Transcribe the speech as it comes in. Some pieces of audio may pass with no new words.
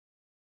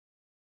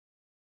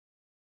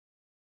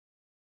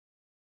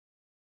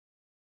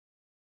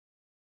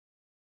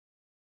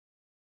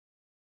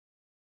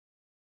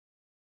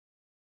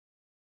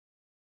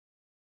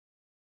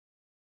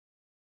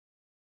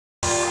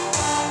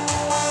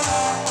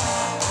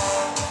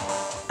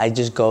I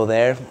just go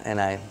there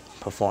and I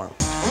perform.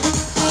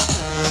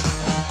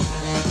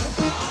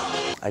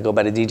 I go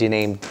by the DJ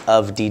name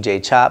of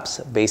DJ Chops,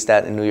 based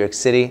out in New York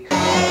City.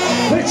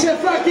 Put your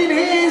fucking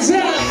hands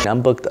up!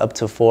 I'm booked up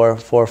to 4,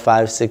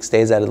 5, 6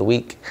 days out of the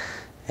week.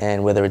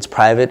 And whether it's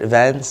private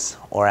events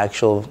or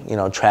actual,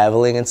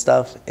 traveling and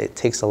stuff, it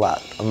takes a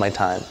lot of my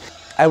time.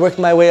 I worked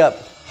my way up.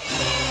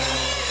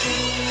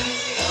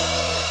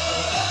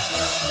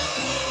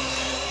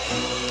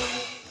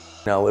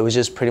 It was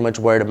just pretty much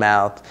word of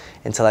mouth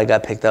until I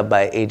got picked up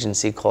by an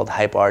agency called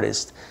Hype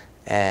Artist,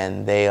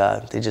 and they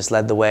just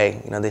led the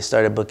way. They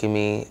started booking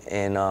me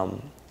in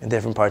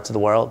different parts of the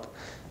world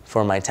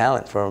for my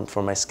talent,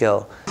 for my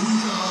skill.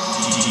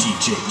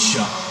 DJ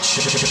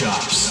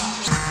Chops.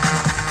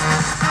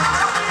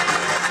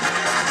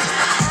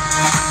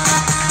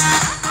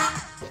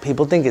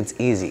 People think it's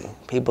easy.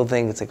 People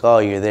think it's like, oh,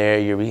 you're there,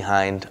 you're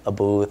behind a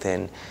booth,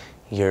 and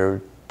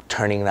you're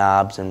turning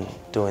knobs and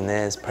doing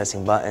this,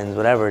 pressing buttons,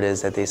 whatever it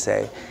is that they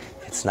say.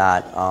 It's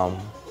not.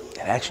 It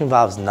actually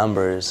involves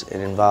numbers.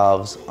 It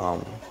involves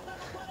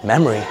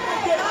memory.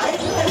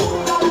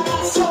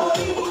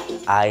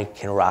 I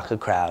can rock a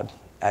crowd.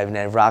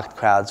 I've rocked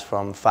crowds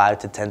from 5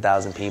 to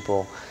 10,000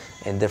 people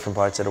in different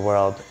parts of the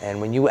world. And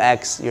when you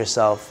ask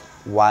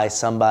yourself why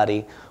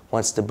somebody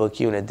wants to book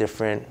you in a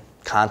different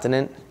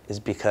continent, is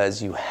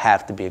because you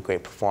have to be a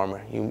great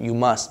performer. You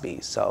must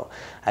be. So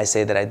I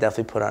say that I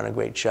definitely put on a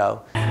great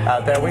show.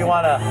 Out there, we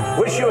want to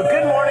wish you a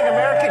good morning,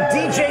 America.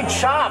 DJ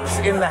Chops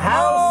in the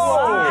house.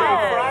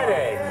 DJ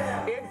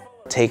Friday.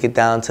 Take it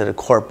down to the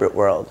corporate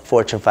world,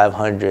 Fortune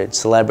 500,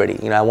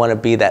 celebrity. I want to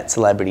be that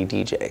celebrity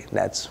DJ.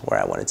 That's where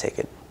I want to take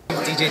it.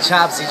 DJ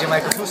Chops, DJ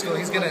Michael Fusco,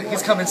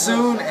 he's coming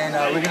soon, and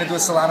we're gonna do a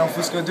Solano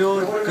Fusco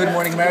duo. Good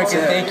morning, America.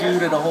 Thank you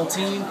to the whole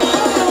team.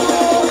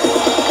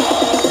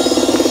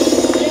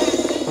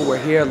 We're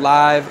here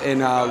live in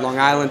Long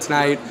Island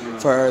tonight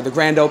for the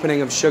grand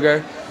opening of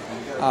Sugar.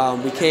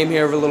 We came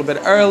here a little bit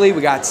early.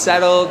 We got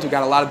settled. We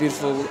got a lot of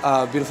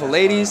beautiful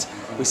ladies.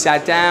 We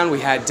sat down. We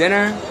had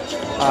dinner.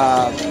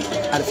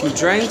 Had a few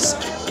drinks.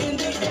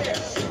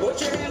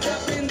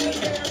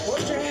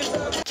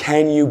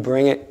 Can you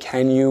bring it?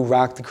 Can you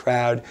rock the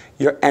crowd?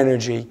 Your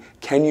energy.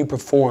 Can you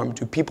perform?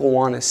 Do people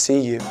want to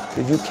see you?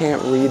 If you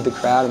can't read the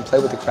crowd and play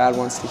what the crowd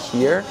wants to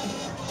hear,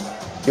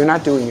 you're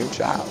not doing your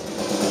job.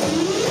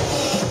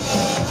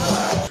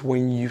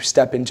 When you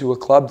step into a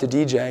club to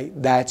DJ,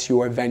 that's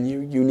your venue.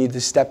 You need to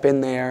step in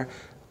there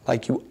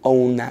like you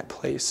own that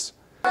place.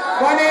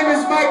 My name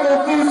is Michael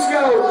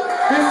Fusco.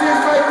 This is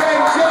my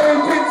friend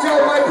Joey Pinto,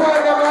 my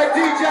partner, my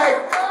DJ,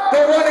 the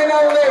one and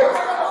only.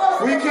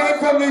 We came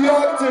from New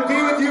York to be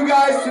with you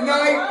guys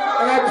tonight,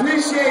 and I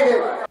appreciate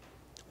it.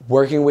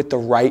 Working with the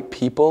right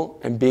people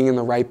and being in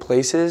the right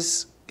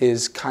places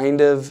is kind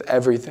of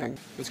everything.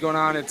 What's going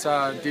on? It's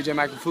DJ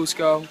Michael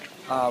Fusco.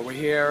 We're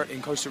here in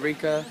Costa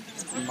Rica.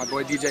 My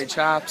boy DJ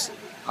Chops.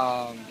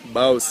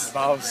 Boss.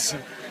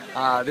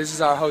 This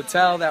is our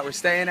hotel that we're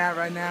staying at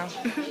right now.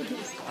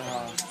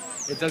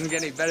 It doesn't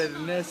get any better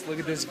than this. Look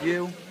at this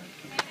view.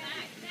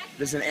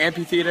 This is an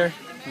amphitheater.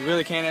 You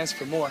really can't ask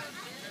for more.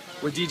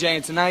 We're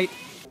DJing tonight.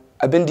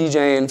 I've been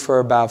DJing for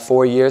about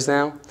 4 years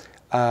now.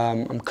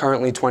 I'm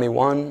currently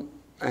 21,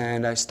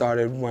 and I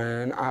started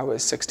when I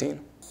was 16.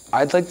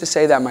 I'd like to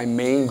say that my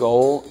main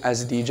goal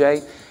as a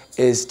DJ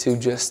is to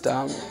just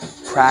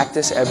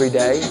practice every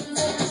day.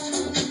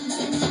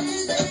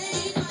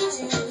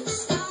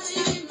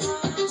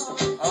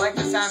 I like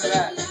the sound of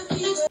that.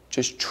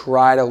 Just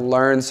try to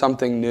learn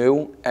something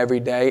new every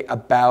day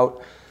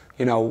about,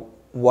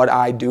 what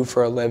I do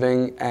for a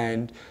living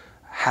and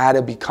how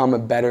to become a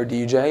better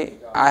DJ.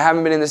 I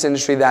haven't been in this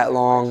industry that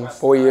long.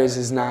 4 years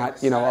is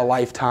not, a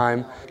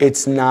lifetime.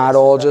 It's not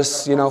all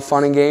just,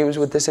 fun and games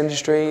with this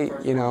industry.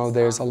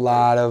 There's a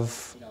lot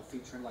of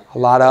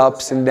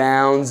ups and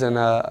downs, and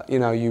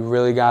you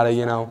really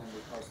gotta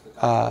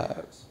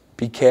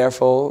be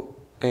careful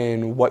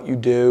in what you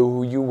do,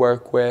 who you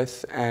work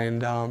with,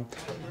 and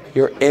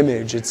your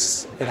image.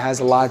 It has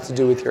a lot to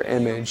do with your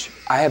image.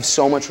 I have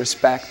so much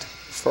respect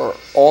for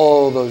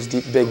all those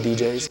big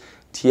DJs,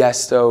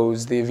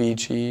 Tiestos, the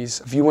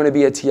Aviciis. If you want to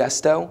be a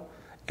Tiesto,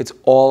 it's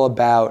all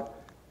about,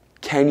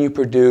 can you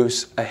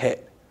produce a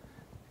hit?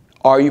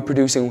 Are you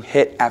producing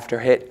hit after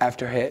hit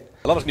after hit?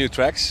 A lot of new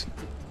tracks.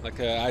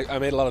 I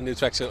made a lot of new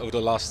tracks over the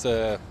last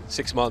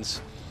 6 months.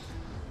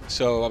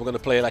 So I'm going to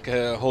play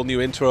a whole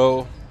new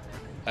intro.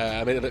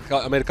 I made a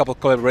couple of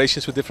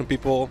collaborations with different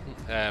people,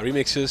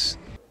 remixes.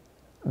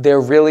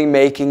 They're really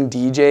making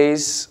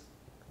DJs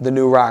the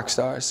new rock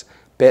stars.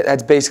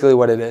 That's basically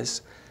what it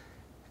is.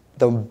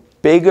 The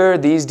bigger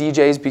these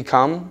DJs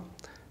become,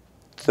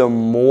 the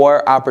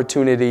more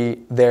opportunity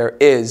there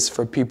is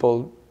for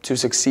people to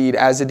succeed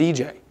as a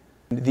DJ.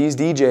 These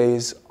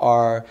DJs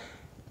are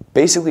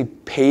basically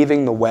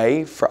paving the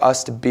way for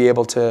us to be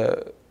able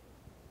to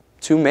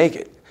make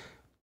it.